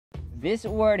This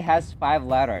word has 5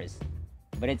 letters,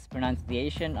 but its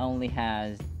pronunciation only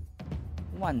has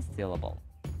 1 syllable.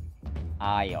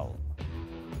 Ayaw.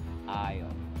 Ayaw.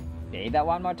 Say that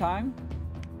one more time.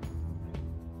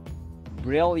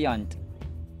 Brilliant.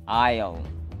 Ayaw.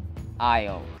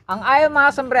 Ayaw. Ang aisle mga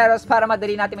sombreros, para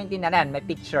madali natin maintindihan, may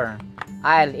picture.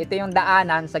 Aisle, ito yung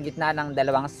daanan sa gitna ng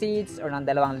dalawang seats or ng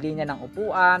dalawang linya ng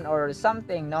upuan or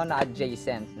something, no, na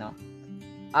adjacent, no.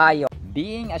 Aisle.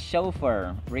 Being a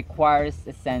chauffeur requires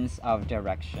a sense of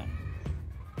direction.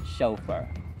 Chauffeur.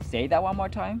 Say that one more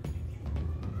time.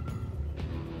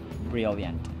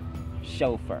 Brilliant.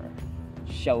 Chauffeur.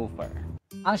 Chauffeur.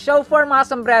 Ang chauffeur mga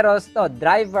sombreros to,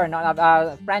 driver, no,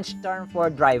 French term for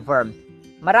driver.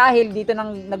 Marahil dito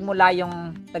nang nagmula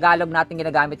yung Tagalog natin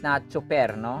ginagamit na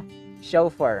chauffeur, no?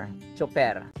 Chauffeur,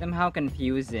 chauffeur. Somehow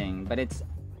confusing, but it's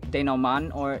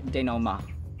denoman or denoma.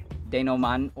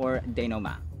 Denoman or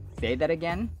denoma. Say that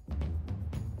again.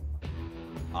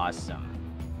 Awesome.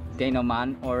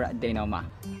 Denoman or denoma.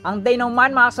 Ang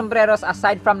denoman mga sombreros,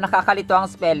 aside from nakakalito ang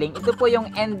spelling, ito po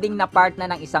yung ending na part na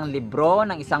ng isang libro,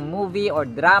 ng isang movie or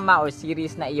drama or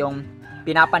series na iyong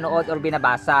pinapanood or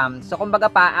binabasa. So kumbaga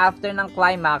pa, after ng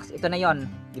climax, ito na yon,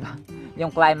 di ba?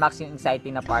 Yung climax, yung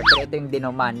exciting na part. Pero ito yung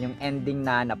denoman, yung ending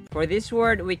na. For this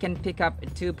word, we can pick up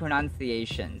 2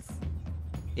 pronunciations.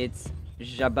 It's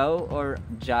jabo or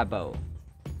jabo.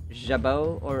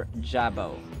 Jabo or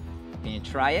jabo. Can you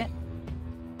try it?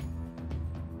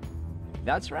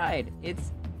 That's right.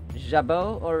 It's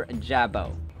jabo or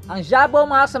jabo. Ang jabo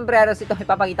mga sombreros, ito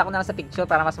ipapakita ko na lang sa picture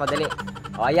para mas madali.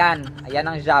 O ayan, ayan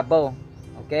ang jabo.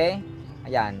 Okay?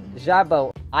 Ayan,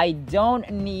 jabo. I don't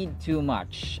need too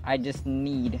much. I just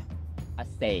need a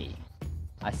say.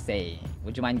 A say.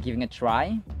 Would you mind giving a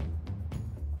try?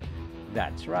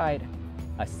 That's right.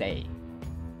 A say.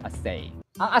 A say.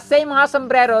 Ang asay mga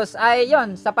sombreros ay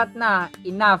yon, sapat na,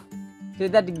 enough, to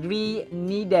the degree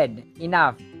needed,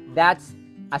 enough. That's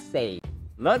a say.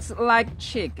 Looks like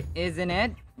chic, isn't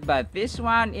it? But this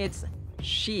one, it's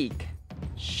chic.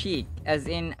 Chic, as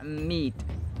in meat.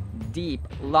 Deep,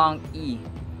 long E.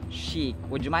 Chic.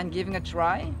 Would you mind giving a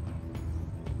try?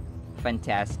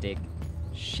 Fantastic.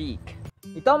 Chic.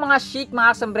 Itong mga chic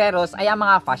mga sombreros ay ang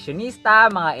mga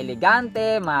fashionista, mga elegante,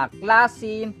 mga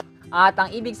classy. At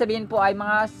ang ibig sabihin po ay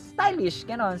mga stylish,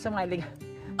 gano'n. So mga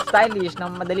stylish,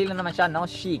 na madali lang naman siya, no?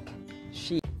 Chic.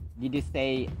 Chic. Did you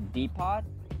say depot?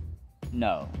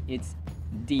 No, it's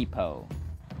depot.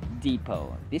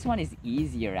 Depot. This one is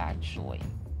easier actually.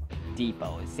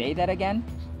 Depot. Say that again.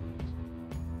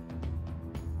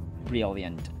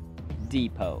 Brilliant.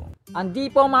 Depot. Ang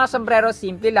depot mga sombreros,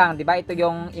 simple lang, di ba? Ito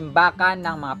yung imbakan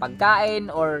ng mga pagkain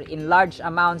or in large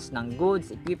amounts ng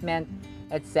goods, equipment,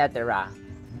 etc.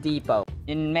 Depot.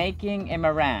 In making a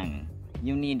meringue,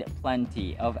 you need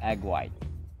plenty of egg whites.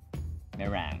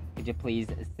 Meringue. Could you please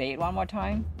say it one more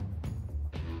time?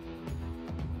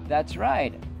 That's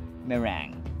right.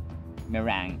 Meringue.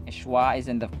 Meringue. Schwa is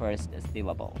in the first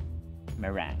syllable.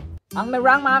 Meringue. Ang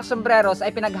meringue mga sombreros ay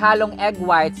pinaghalong egg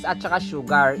whites at saka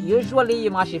sugar. Usually,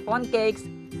 yung mga chiffon cakes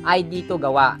ay dito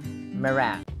gawa.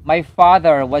 Meringue. My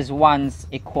father was once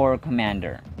a corps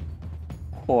commander.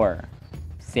 Corps.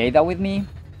 Say that with me.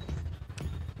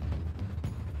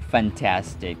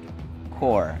 Fantastic.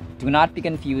 Corps. Do not be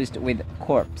confused with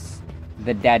corpse,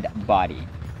 the dead body.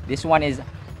 This one is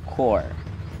corps.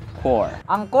 Corps.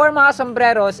 Ang corps mga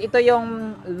sombreros, ito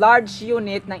yung large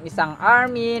unit ng isang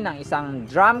army, ng isang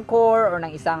drum corps, or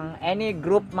ng isang any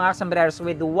group mga sombreros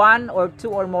with 1 or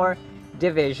 2 or more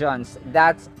divisions.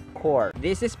 That's corps.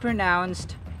 This is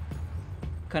pronounced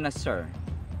connoisseur.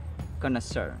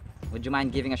 Connoisseur. Would you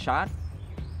mind giving a shot?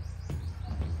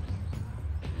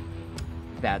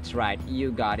 That's right. You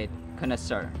got it.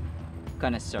 Connoisseur.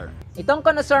 Connoisseur. Itong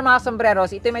connoisseur mga sombreros,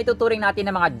 ito may tuturing natin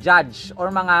ng mga judge or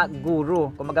mga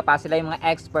guru. Kumaga pa sila yung mga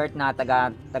expert na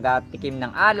taga-tikim ng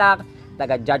alak,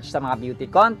 taga-judge sa mga beauty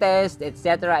contest,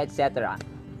 etc. etc.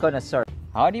 Connoisseur.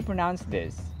 How do you pronounce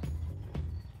this?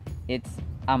 It's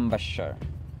embouchure.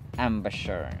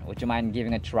 Embouchure. Would you mind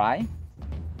giving a try?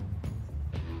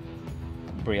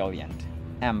 Brilliant.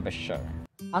 Embouchure.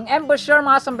 Ang embouchure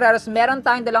mga sombreros, meron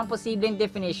tayong dalawang posibleng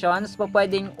definitions.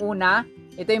 Pwedeng una,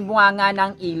 ito yung bunganga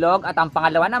ng ilog, at ang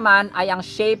pangalawa naman ay ang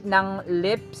shape ng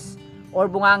lips or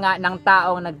bunganga ng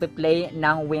taong nagpe-play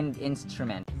ng wind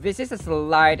instrument. This is a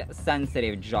slight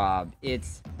sensitive job.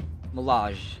 It's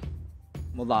moulage.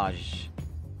 Moulage.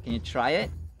 Can you try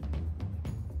it?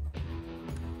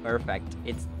 Perfect.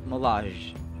 It's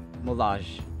moulage.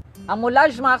 Moulage. Ang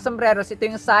moulage mga sombreros, ito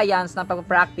yung science ng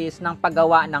pag-practice ng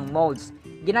paggawa ng molds.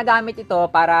 Ginagamit ito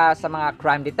para sa mga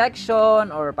crime detection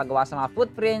or paggawa sa mga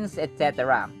footprints,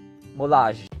 etc.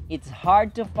 Moulage. It's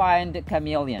hard to find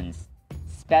chameleons,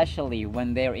 especially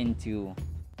when they're into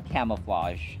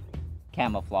camouflage.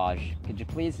 Camouflage. Could you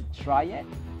please try it?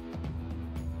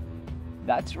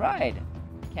 That's right.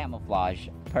 Camouflage.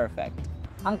 Perfect.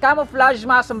 Ang camouflage,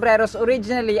 mga sombreros,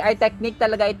 originally ay technique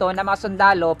talaga ito na mga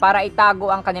sundalo para itago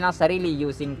ang kanilang sarili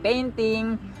using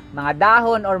painting, mga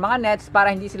dahon or mga nets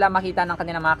para hindi sila makita ng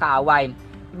kanilang mga kaaway.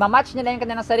 Imamatch nila yung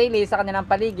kanilang sarili sa kanilang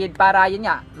paligid para yun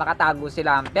nga, makatago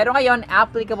sila. Pero ngayon,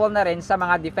 applicable na rin sa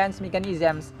mga defense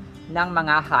mechanisms ng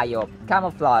mga hayop.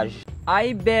 Camouflage.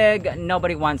 I beg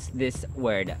nobody wants this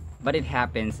word, but it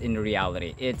happens in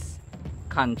reality. It's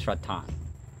contratan.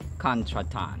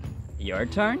 Contratan. Your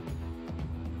turn?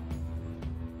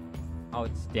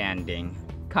 Outstanding.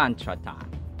 Contratan.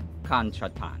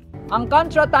 Contratan. Ang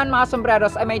contratan, mga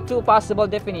sombreros, ay may two possible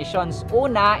definitions.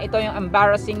 Una, ito yung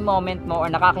embarrassing moment mo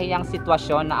or nakakahiyang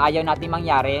sitwasyon na ayaw natin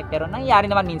mangyari pero nangyari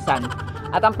naman minsan.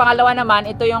 At ang pangalawa naman,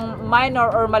 ito yung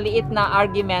minor or maliit na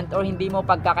argument or hindi mo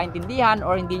pagkakaintindihan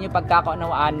or hindi nyo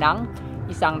pagkakaunawaan ng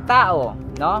isang tao,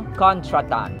 no?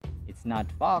 Contratan. It's not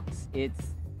fox,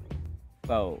 it's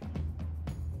foe.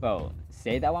 Foe.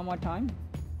 Say that one more time.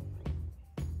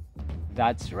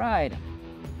 That's right.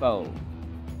 Foe.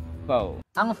 Foe.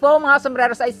 Ang foe, mga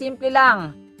sombreros, ay simple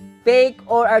lang. Fake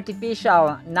or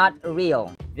artificial, not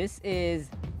real. This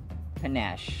is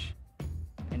panache.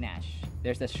 Panache.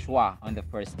 There's a schwa on the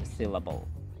first syllable.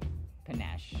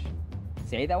 Panache.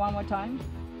 Say that one more time.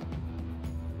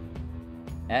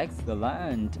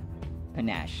 Excellent.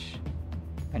 Panache.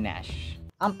 Panache.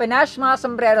 Ang panache, mga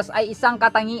sombreros, ay isang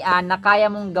katangian na kaya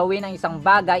mong gawin ang isang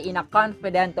bagay in a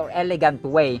confident or elegant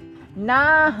way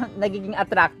na nagiging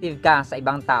attractive ka sa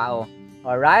ibang tao.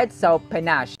 Alright, so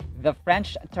panache. The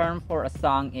French term for a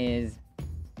song is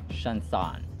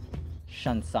chanson.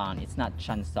 Chanson. It's not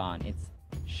chanson, it's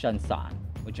chanson.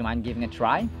 Would you mind giving a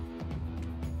try?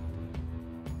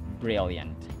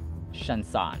 Brilliant.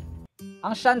 Chanson.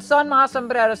 Ang chanson, mga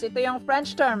sombreros, ito yung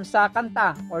French term sa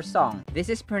kanta or song.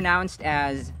 This is pronounced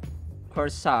as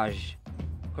corsage.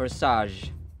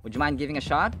 Corsage. Would you mind giving a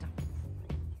shot?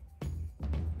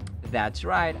 That's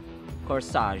right.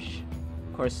 Corsage.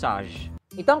 Corsage.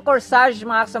 Itong corsage,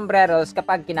 mga sombreros,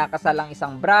 kapag kinakasal ang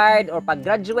isang bride or pag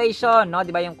graduation, no?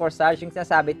 Di ba yung corsage yung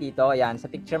sinasabi dito? Yan,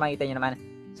 sa picture makita nyo naman.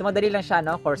 So, madali lang siya,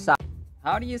 no? Corsage.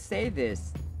 How do you say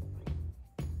this?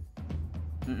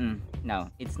 No,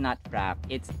 it's not frappe.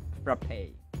 It's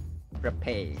frappe.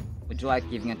 Frappe. Would you like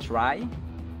giving a try?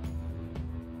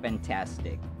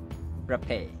 Fantastic.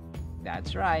 Frappe.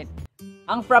 That's right.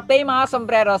 Ang frappe, mga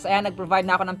sombreros, ayan, nag-provide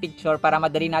na ako ng picture para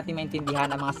madali natin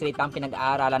maintindihan ang mga salitang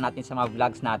pinag-aaralan natin sa mga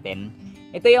vlogs natin.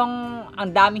 Ito yung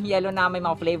ang daming yellow na may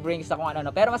mga flavorings sa kung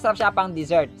ano-ano. Pero masarap siya pang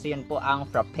dessert. So yun po ang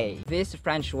frappe. This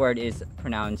French word is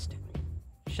pronounced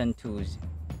chanteuse.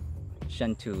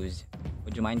 Chanteuse.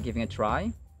 Would you mind giving a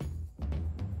try?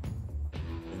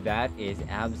 That is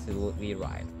absolutely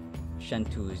right.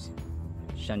 Chanteuse.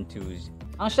 Chanteuse.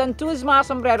 Ang chanteuse, mga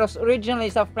sombreros,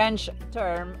 originally sa French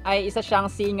term ay isa siyang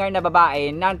singer na babae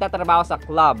na nagtatrabaho sa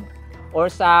club or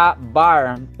sa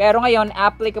bar. Pero ngayon,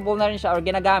 applicable na rin siya or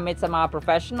ginagamit sa mga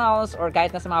professionals or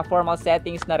kahit na sa mga formal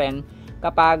settings na rin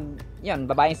kapag, yun,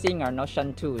 babaeng singer, no?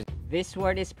 Chanteuse. This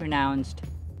word is pronounced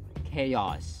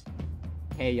chaos.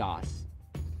 Chaos.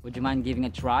 Would you mind giving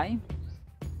a try?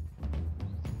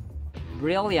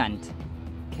 Brilliant.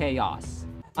 Chaos.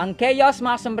 Ang chaos,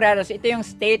 mga sombreros, ito yung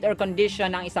state or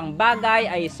condition ng isang bagay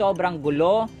ay sobrang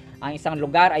gulo, ang isang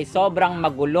lugar ay sobrang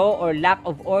magulo or lack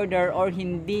of order or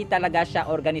hindi talaga siya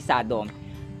organisado.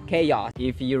 Chaos.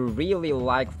 If you really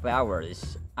like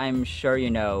flowers, I'm sure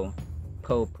you know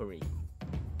potpourri.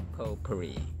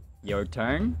 Potpourri. Your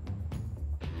turn?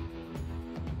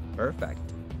 Perfect.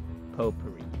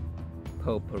 Potpourri.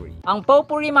 Potpourri. Ang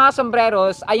potpourri, mga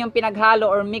sombreros, ay yung pinaghalo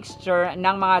or mixture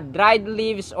ng mga dried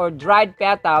leaves or dried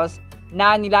petals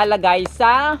na nilalagay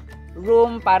sa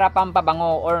room para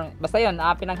pampabango or basta yun,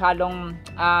 pinaghalong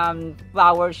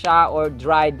flower siya or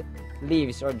dried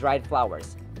leaves or dried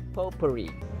flowers.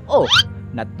 Potpourri. Oh,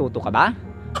 natuto ka ba?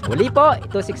 Muli po,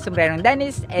 ito si Sombrerong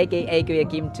Dennis aka Kuya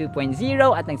Kim 2.0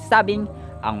 at nagsasabing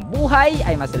ang buhay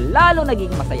ay mas lalong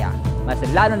nagiging masaya, mas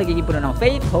lalong nagiging puno ng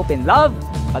faith, hope, and love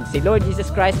pag si Lord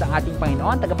Jesus Christ ang ating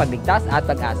Panginoon, tagapagligtas at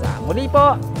pag-asa. Muli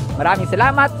po, maraming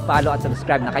salamat, follow at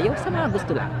subscribe na kayo sa mga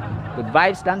gusto lang. Good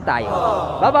vibes lang tayo.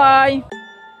 Bye-bye!